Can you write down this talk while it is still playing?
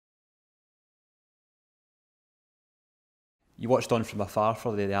You watched on from afar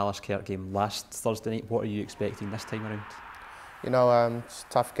for the Alashkert game last Thursday night. What are you expecting this time around? You know, it's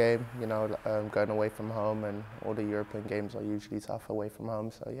a tough game, you know, going away from home, and all the European games are usually tough away from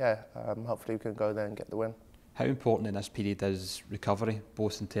home. So yeah, hopefully we can go there and get the win. How important in this period is recovery,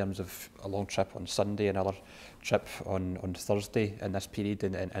 both in terms of a long trip on Sunday, another trip on Thursday in this period,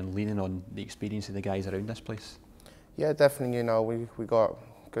 and leaning on the experience of the guys around this place? Yeah, definitely, you know, we got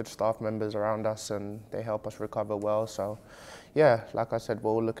good staff members around us and they help us recover well. So yeah, like I said,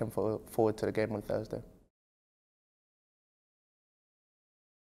 we're all looking forward to the game on Thursday.